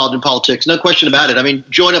be involved in politics, no question about it. I mean,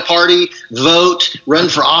 join a party, vote, run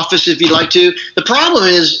for office if you'd like to. The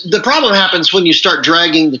problem happens when you start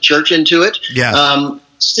dragging the church into it. Yeah.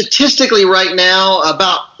 Statistically, right now,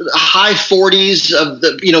 about high 40s of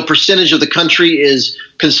the percentage of the country is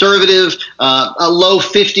conservative. A low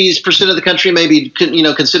 50% of the country maybe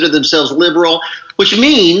consider themselves liberal, which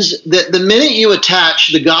means that the minute you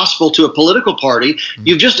attach the gospel to a political party,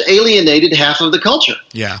 you've just alienated half of the culture.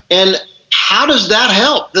 Yeah. And how does that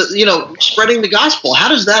help? Spreading the gospel, how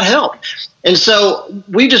does that help? And so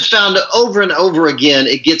we just found over and over again,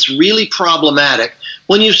 it gets really problematic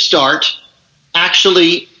when you start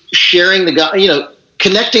actually sharing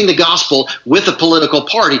connecting the gospel with a political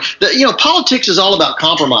party. Politics is all about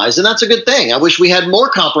compromise, and that's a good thing. I wish we had more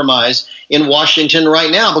compromise in Washington right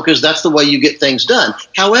now, because that's the way you get things done.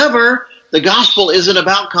 However, the gospel isn't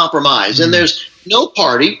about compromise, and there's no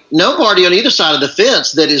party on either side of the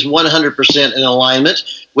fence that is 100% in alignment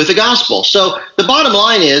with the gospel. So the bottom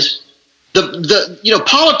line is,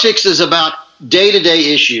 politics is about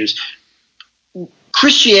day-to-day issues.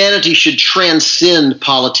 Christianity should transcend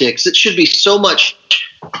politics. It should be so much,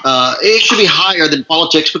 it should be higher than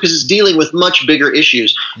politics, because it's dealing with much bigger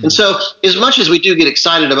issues. Mm-hmm. And so as much as we do get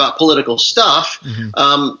excited about political stuff,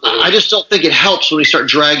 I just don't think it helps when we start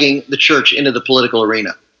dragging the church into the political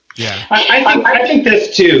arena. Yeah, I think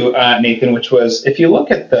this too, Nathan, which was, if you look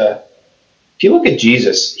at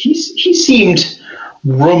Jesus, he seemed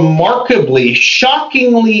remarkably,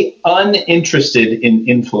 shockingly uninterested in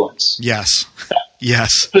influence. Yes.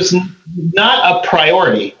 It was not a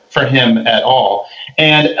priority for him at all.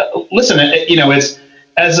 And listen,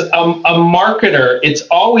 as a marketer, it's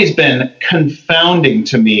always been confounding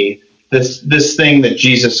to me, this thing that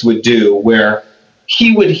Jesus would do, where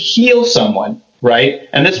he would heal someone, right?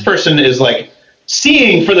 And this person is like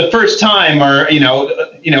seeing for the first time, or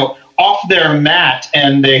off their mat,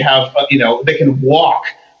 and they have they can walk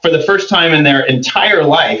for the first time in their entire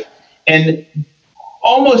life. And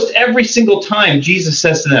almost every single time, Jesus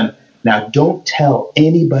says to them, "Now don't tell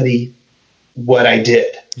anybody what I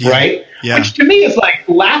did," right? Yeah. Which to me is like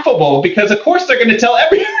laughable, because of course they're going to tell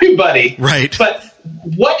everybody. Right. But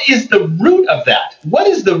what is the root of that? What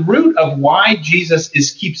is the root of why Jesus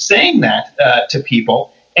keeps saying that to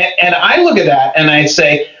people? And I look at that and I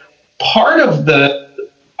say, part of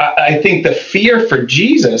I think the fear for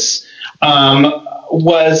Jesus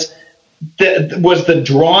was the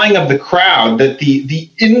drawing of the crowd, that the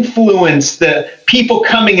influence, the people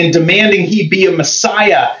coming and demanding he be a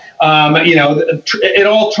Messiah, it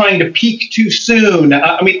all trying to peak too soon.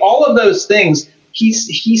 All of those things, he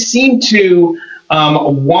seemed to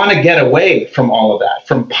want to get away from all of that,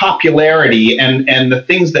 from popularity and the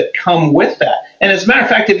things that come with that. And as a matter of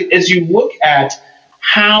fact, as you look at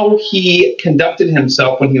how he conducted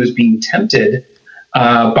himself when he was being tempted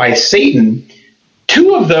by Satan,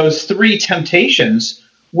 two of those three temptations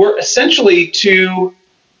were essentially to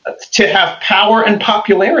have power and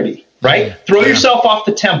popularity, right? Yeah. Throw yourself off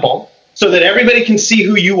the temple so that everybody can see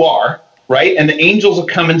who you are, right? And the angels will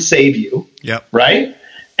come and save you, right?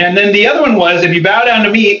 And then the other one was, if you bow down to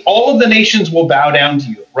me, all of the nations will bow down to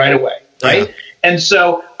you right away, right? Yeah. And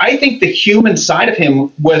so I think the human side of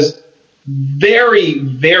him was very,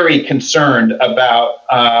 very concerned about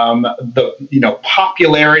the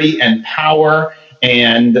popularity and power,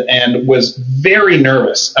 and was very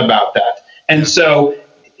nervous about that. And so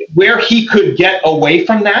where he could get away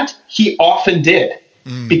from that, he often did,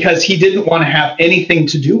 because he didn't want to have anything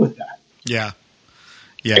to do with that. Yeah.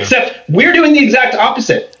 Except we're doing the exact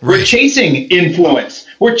opposite. Right. We're chasing influence.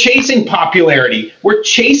 We're chasing popularity. We're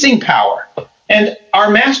chasing power. And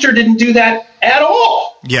our master didn't do that at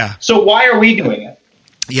all. Yeah. So why are we doing it?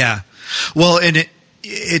 Yeah. Well, and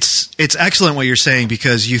it's excellent what you're saying,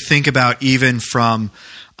 because you think about even from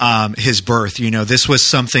his birth, this was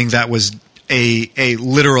something that was a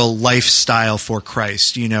literal lifestyle for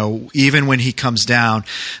Christ. Even when he comes down,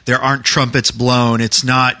 there aren't trumpets blown. It's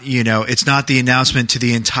not, it's not the announcement to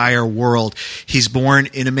the entire world. He's born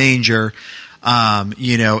in a manger,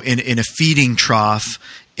 in a feeding trough,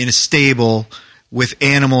 in a stable with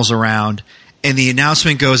animals around. And the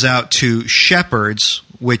announcement goes out to shepherds,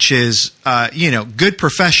 which is, good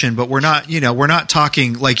profession, but we're not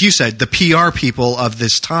talking, like you said, the PR people of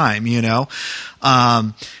this time,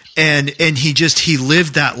 and he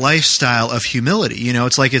lived that lifestyle of humility.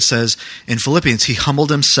 It's like it says in Philippians, he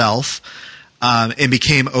humbled himself, and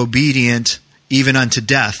became obedient even unto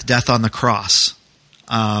death on the cross.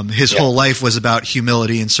 His whole life was about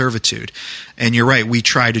humility and servitude. And you're right, we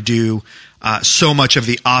try to do so much of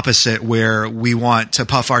the opposite, where we want to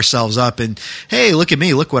puff ourselves up and, hey, look at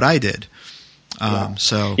me, look what I did. One of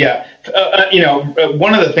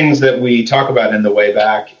the things that we talk about in The Way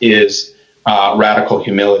Back is radical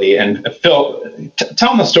humility. And Phil, tell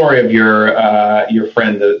them the story of your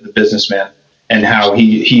friend, the businessman, and how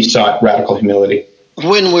he sought radical humility.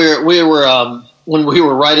 When we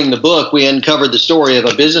were writing the book, we uncovered the story of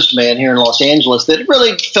a businessman here in Los Angeles that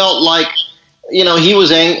really felt like, he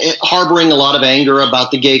was harboring a lot of anger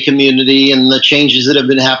about the gay community and the changes that have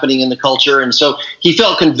been happening in the culture. And so he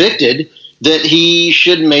felt convicted that he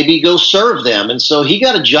should maybe go serve them. And so he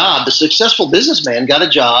got a job. The successful businessman got a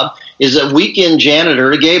job as a weekend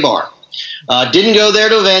janitor at a gay bar. Didn't go there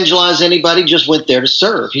to evangelize anybody, just went there to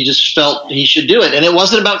serve. He just felt he should do it. And it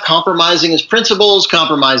wasn't about compromising his principles,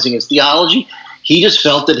 compromising his theology. He just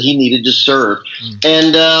felt that he needed to serve.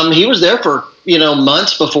 And he was there for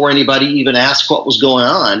months before anybody even asked what was going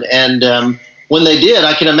on. And when they did,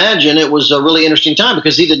 I can imagine it was a really interesting time,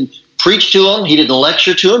 because he didn't preach to them, he didn't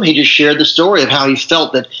lecture to them, he just shared the story of how he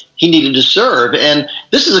felt that he needed to serve. And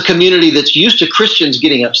this is a community that's used to Christians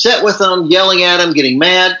getting upset with them, yelling at them, getting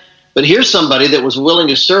mad. But here's somebody that was willing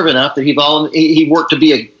to serve enough that he worked to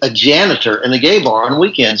be a janitor in a gay bar on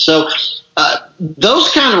weekends. So those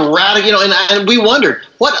kind of radical, and we wondered,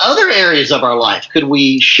 what other areas of our life could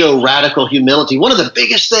we show radical humility? One of the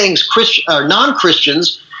biggest things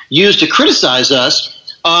non-Christians use to criticize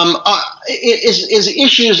us is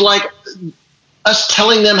issues like us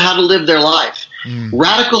telling them how to live their life.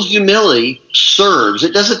 Radical humility serves.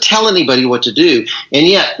 It doesn't tell anybody what to do. And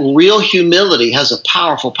yet real humility has a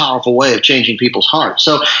powerful, powerful way of changing people's hearts.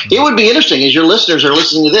 So it would be interesting, as your listeners are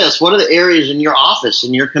listening to this, what are the areas in your office,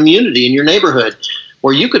 in your community, in your neighborhood,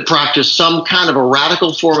 where you could practice some kind of a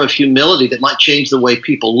radical form of humility that might change the way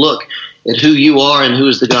people look at who you are and who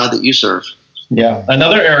is the God that you serve? Yeah.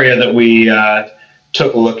 Another area that we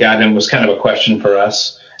took a look at and was kind of a question for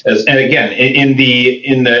us, and again, in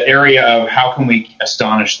the area of how can we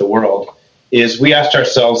astonish the world, is we asked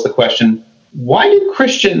ourselves the question, why do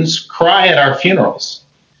Christians cry at our funerals?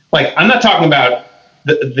 Like, I'm not talking about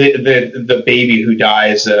the baby who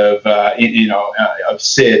dies of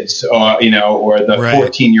SIDS, or the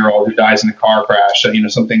 14-year-old who dies in a car crash,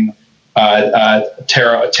 something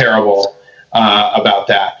terrible about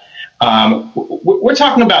that. We're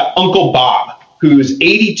talking about Uncle Bob, who's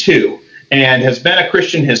 82 and has been a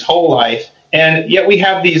Christian his whole life, and yet we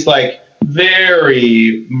have these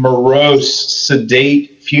very morose,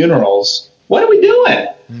 sedate funerals. What are we doing?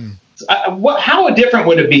 How different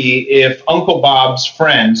would it be if Uncle Bob's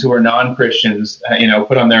friends, who are non-Christians,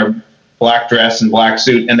 put on their black dress and black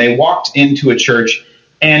suit, and they walked into a church,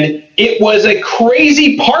 and it was a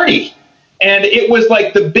crazy party, and it was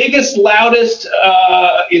like the biggest, loudest,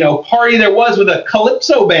 party there was, with a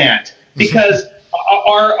calypso band, because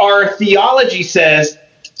our theology says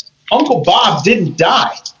Uncle Bob didn't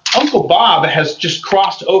die. Uncle Bob has just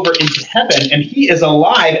crossed over into heaven, and he is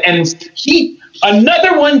alive, and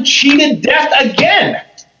another one cheated death again,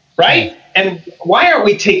 right? And why aren't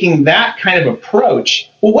we taking that kind of approach?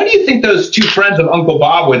 Well, what do you think those two friends of Uncle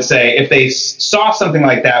Bob would say if they saw something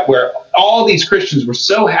like that, where all these Christians were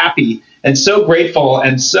so happy and so grateful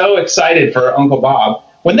and so excited for Uncle Bob?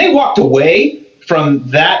 When they walked away from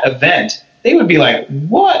that event, they would be like,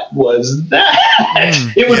 what was that?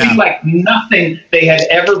 It would be like nothing they had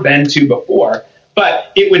ever been to before.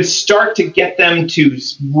 But it would start to get them to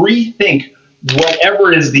rethink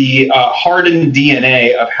whatever is the hardened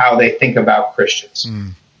DNA of how they think about Christians.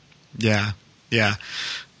 Yeah.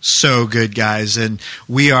 So good, guys. And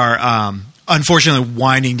we are unfortunately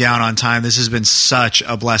winding down on time. This has been such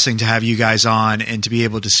a blessing to have you guys on and to be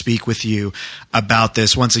able to speak with you about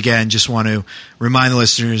this. Once again, just want to remind the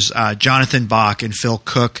listeners, Jonathan Bach and Phil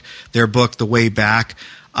Cook, their book, The Way Back,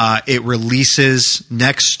 it releases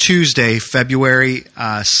next Tuesday, February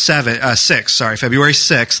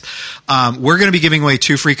 6th. We're going to be giving away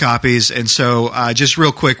 2 free copies. And so just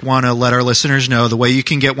real quick, want to let our listeners know the way you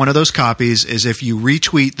can get one of those copies is if you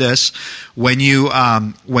retweet this when you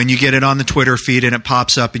get it on the Twitter feed and it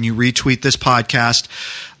pops up and you retweet this podcast,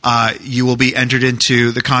 you will be entered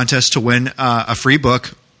into the contest to win a free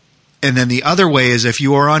book. And then the other way is if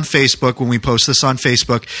you are on Facebook, when we post this on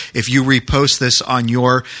Facebook, if you repost this on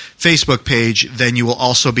your Facebook page, then you will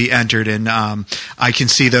also be entered. And I can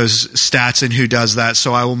see those stats and who does that,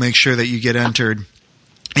 so I will make sure that you get entered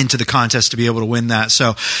into the contest to be able to win that.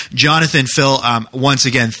 So, Jonathan, Phil, once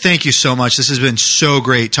again, thank you so much. This has been so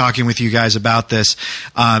great talking with you guys about this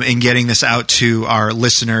and getting this out to our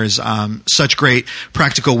listeners. Such great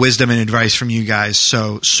practical wisdom and advice from you guys.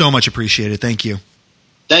 So much appreciated. Thank you.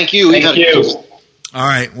 Thank you. Thank you. All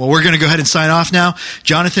right. Well, we're going to go ahead and sign off now.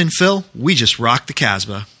 Jonathan, Phil, we just rocked the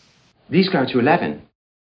Casbah. These go to 11.